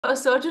a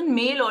certain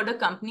mail order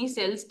company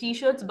sells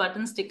t-shirts,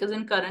 buttons, stickers,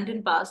 and current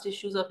and past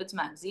issues of its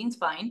magazines.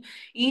 Fine.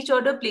 Each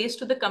order placed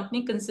to the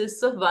company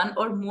consists of one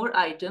or more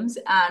items,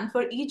 and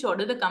for each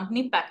order, the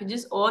company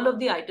packages all of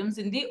the items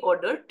in the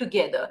order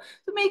together.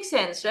 So makes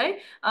sense, right?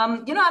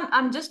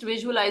 I'm just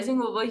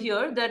visualizing over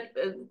here that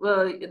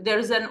there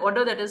is an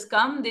order that has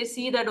come. They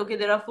see that, okay,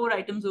 there are 4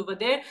 items over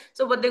there.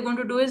 So what they're going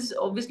to do is,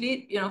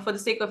 obviously, for the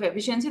sake of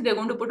efficiency, they're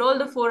going to put all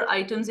the 4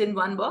 items in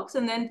one box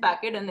and then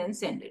pack it and then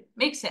send it.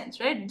 Makes sense,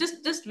 right?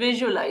 Just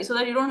visualize so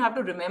that you don't have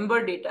to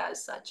remember data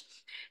as such.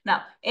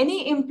 Now,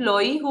 any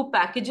employee who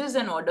packages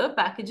an order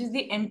packages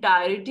the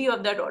entirety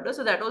of that order.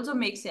 So that also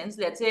makes sense.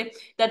 Let's say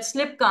that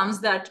slip comes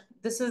that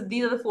these are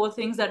the 4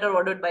 things that are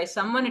ordered by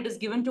someone. It is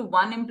given to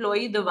one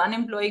employee. The one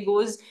employee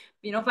goes,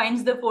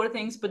 finds the 4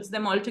 things, puts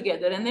them all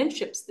together, and then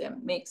ships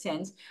them. Makes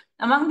sense.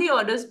 Among the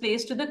orders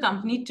placed to the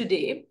company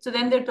today, so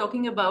then they're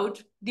talking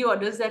about the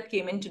orders that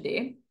came in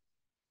today.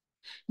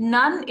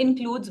 None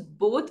includes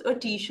both a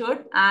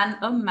t-shirt and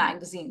a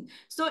magazine.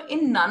 So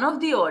in none of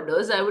the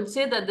orders, I would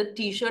say that the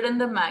t-shirt and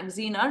the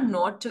magazine are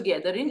not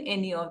together in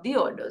any of the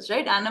orders,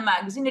 right? And a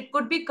magazine, it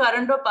could be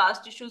current or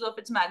past issues of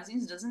its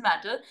magazines, doesn't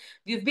matter.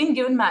 We've been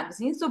given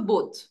magazines, so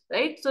both,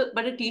 right? So,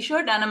 but a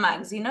t-shirt and a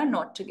magazine are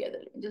not together.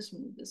 Let me just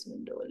move this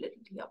window a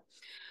little here.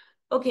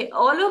 Okay,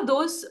 all of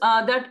those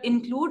that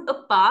include a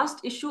past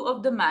issue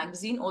of the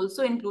magazine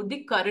also include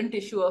the current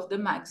issue of the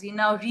magazine.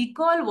 Now,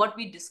 recall what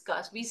we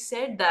discussed. We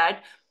said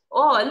that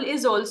all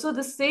is also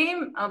the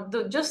same,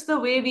 just the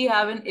way we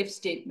have an if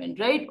statement,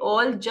 right?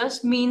 All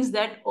just means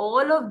that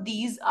all of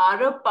these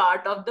are a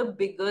part of the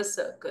bigger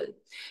circle.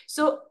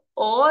 So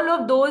all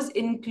of those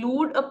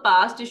include a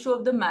past issue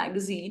of the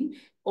magazine,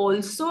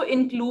 also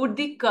include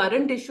the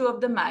current issue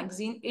of the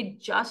magazine. It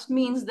just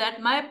means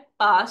that my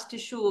past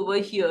issue over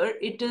here,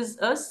 it is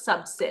a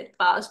subset.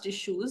 Past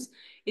issues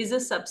is a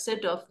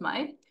subset of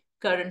my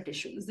current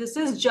issues. This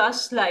is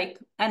just like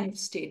an if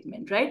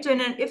statement, right? So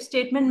in an if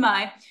statement,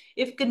 my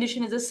if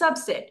condition is a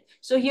subset.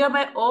 So here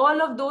by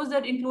all of those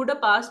that include a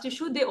past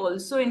issue, they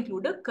also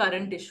include a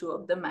current issue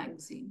of the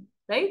magazine,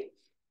 right?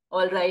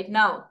 All right,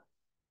 now,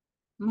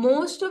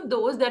 most of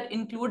those that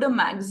include a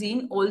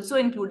magazine also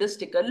include a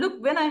sticker.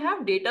 Look, when I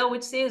have data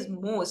which says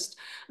most,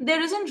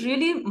 there isn't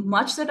really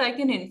much that I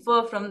can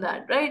infer from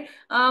that, right?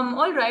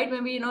 All right,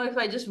 maybe, if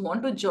I just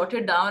want to jot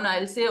it down,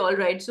 I'll say, all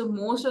right, so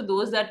most of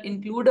those that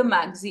include a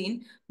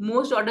magazine,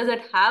 most orders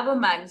that have a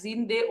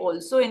magazine, they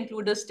also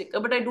include a sticker,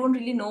 but I don't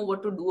really know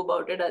what to do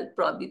about it. I'll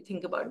probably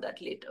think about that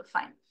later.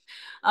 Fine.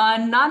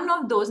 None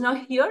of those. Now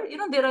here,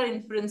 there are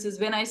inferences.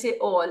 When I say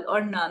all or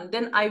none,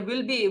 then I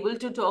will be able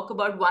to talk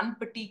about one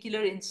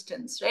particular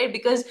instance, right?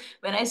 Because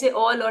when I say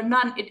all or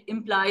none, it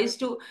implies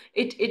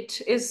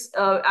it is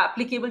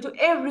applicable to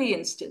every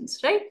instance,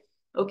 right?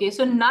 Okay,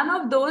 so none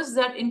of those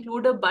that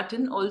include a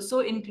button also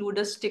include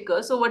a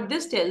sticker. So what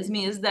this tells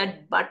me is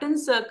that button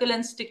circle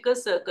and sticker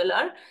circle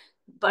are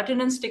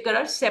button and sticker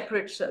are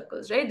separate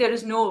circles, right? There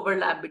is no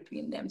overlap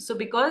between them. So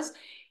because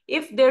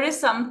if there is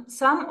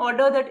some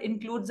order that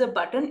includes a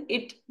button,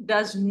 it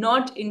does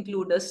not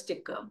include a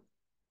sticker,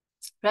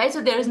 right? So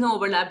there is no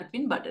overlap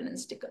between button and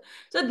sticker.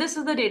 So this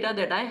is the data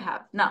that I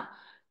have. Now,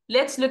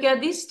 let's look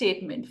at the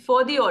statement.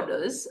 For the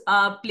orders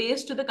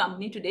placed to the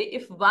company today,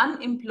 if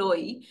one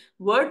employee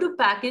were to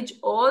package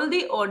all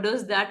the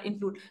orders that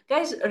include,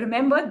 guys,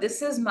 remember,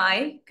 this is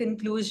my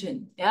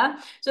conclusion, yeah?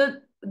 So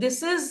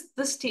this is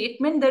the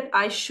statement that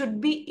I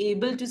should be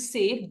able to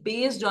say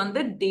based on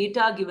the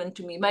data given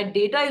to me. My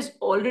data is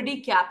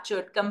already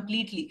captured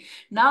completely.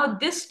 Now,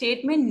 this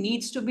statement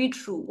needs to be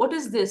true. What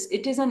is this?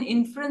 It is an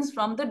inference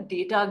from the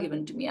data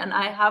given to me, and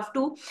I have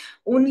to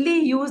only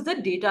use the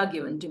data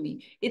given to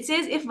me. It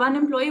says if one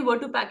employee were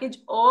to package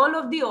all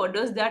of the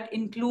orders that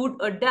include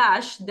a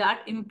dash,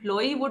 that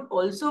employee would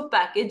also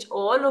package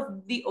all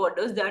of the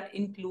orders that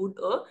include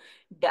a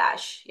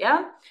dash,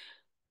 yeah?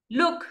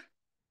 Look,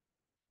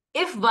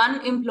 if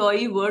one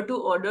employee were to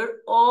order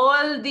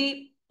all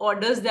the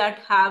orders that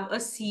have a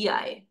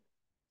CI,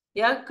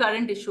 yeah,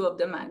 current issue of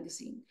the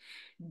magazine,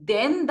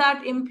 then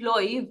that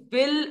employee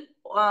will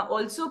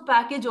also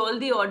package all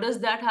the orders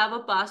that have a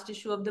past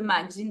issue of the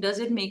magazine. Does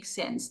it make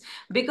sense?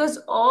 Because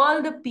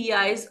all the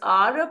PIs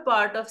are a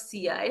part of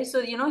CI.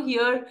 So,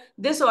 here,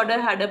 this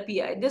order had a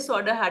PI, this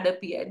order had a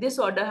PI, this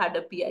order had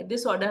a PI,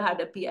 this order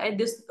had a PI,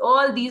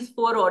 all these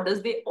 4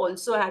 orders, they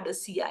also had a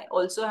CI,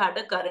 also had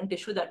a current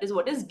issue. That is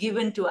what is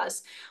given to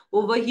us.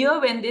 Over here,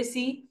 when they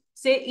say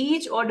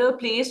each order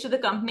placed to the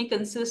company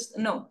consists,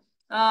 no,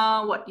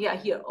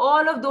 here,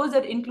 all of those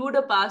that include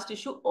a past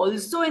issue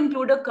also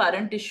include a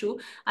current issue.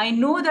 I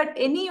know that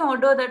any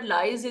order that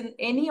lies in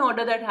any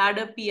order that had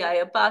a PI,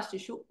 a past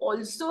issue,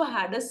 also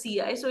had a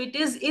CI. So it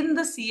is in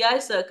the CI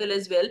circle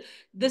as well.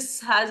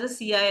 This has a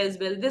CI as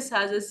well. This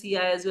has a CI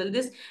as well.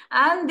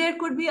 And there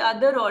could be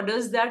other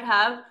orders that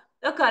have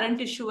a current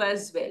issue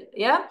as well,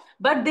 yeah,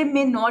 but they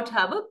may not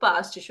have a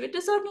past issue. It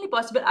is certainly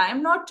possible. I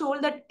am not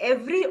told that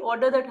every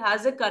order that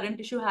has a current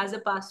issue has a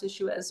past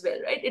issue as well,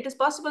 right? It is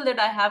possible that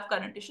I have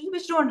current issues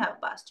which don't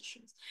have past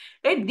issues,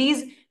 right?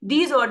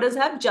 These orders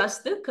have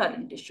just the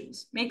current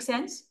issues. Make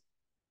sense?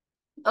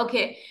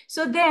 Okay,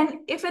 so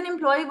then if an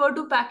employee were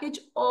to package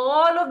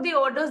all of the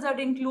orders that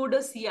include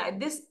a CI,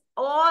 this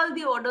all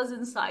the orders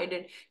inside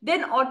it,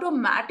 then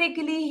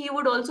automatically he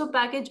would also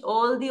package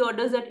all the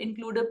orders that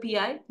include a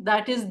PI.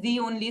 That is the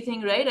only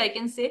thing, right? I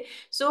can say,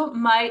 so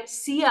my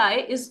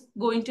CI is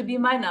going to be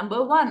my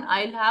number one.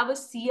 I'll have a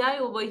CI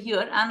over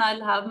here and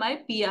I'll have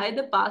my PI,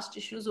 the past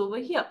issues, over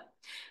here.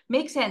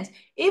 Makes sense.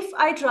 If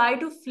I try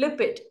to flip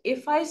it,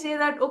 if I say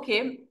that,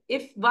 okay,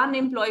 if one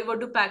employee were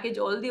to package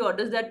all the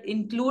orders that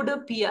include a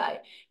PI,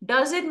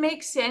 does it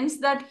make sense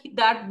that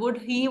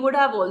he would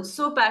have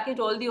also packaged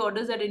all the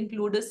orders that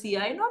include a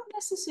CI? Not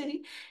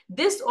necessary.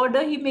 This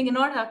order he may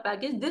not have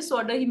packaged, this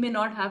order he may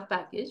not have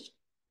packaged.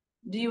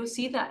 Do you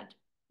see that?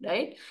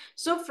 Right?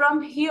 So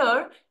from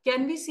here,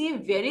 can we see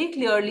very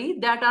clearly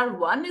that our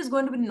one is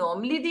going to be,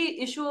 normally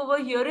the issue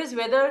over here is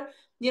whether,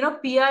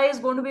 PI is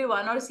going to be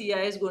one or CI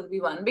is going to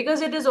be one,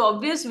 because it is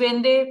obvious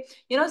when they,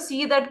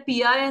 see that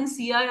PI and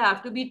CI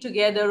have to be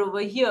together over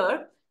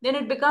here, then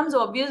it becomes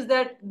obvious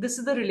that this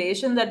is the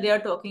relation that they are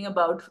talking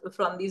about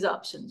from these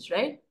options,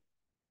 right?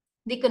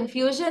 The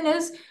confusion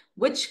is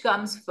which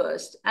comes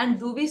first. And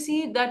do we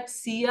see that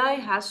CI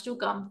has to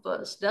come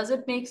first? Does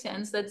it make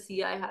sense that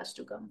CI has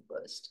to come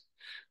first?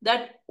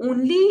 That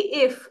only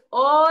if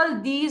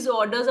all these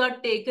orders are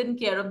taken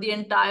care of, the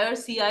entire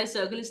CI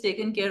circle is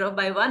taken care of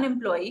by one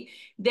employee,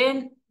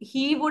 then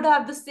he would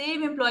have, the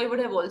same employee would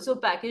have also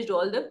packaged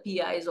all the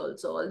PIs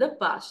also, all the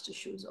past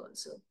issues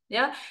also.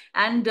 Yeah.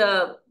 And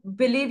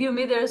believe you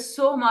me, there's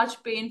so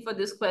much pain for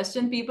this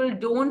question. People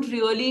don't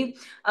really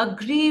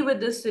agree with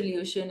this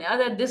solution, yeah,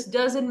 that this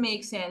doesn't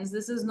make sense,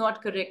 this is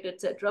not correct,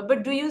 etc.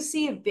 But do you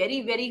see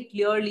very, very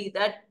clearly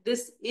that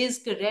this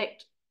is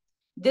correct?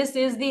 This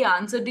is the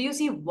answer. Do you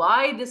see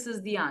why this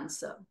is the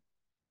answer?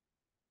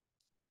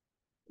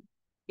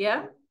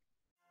 Yeah.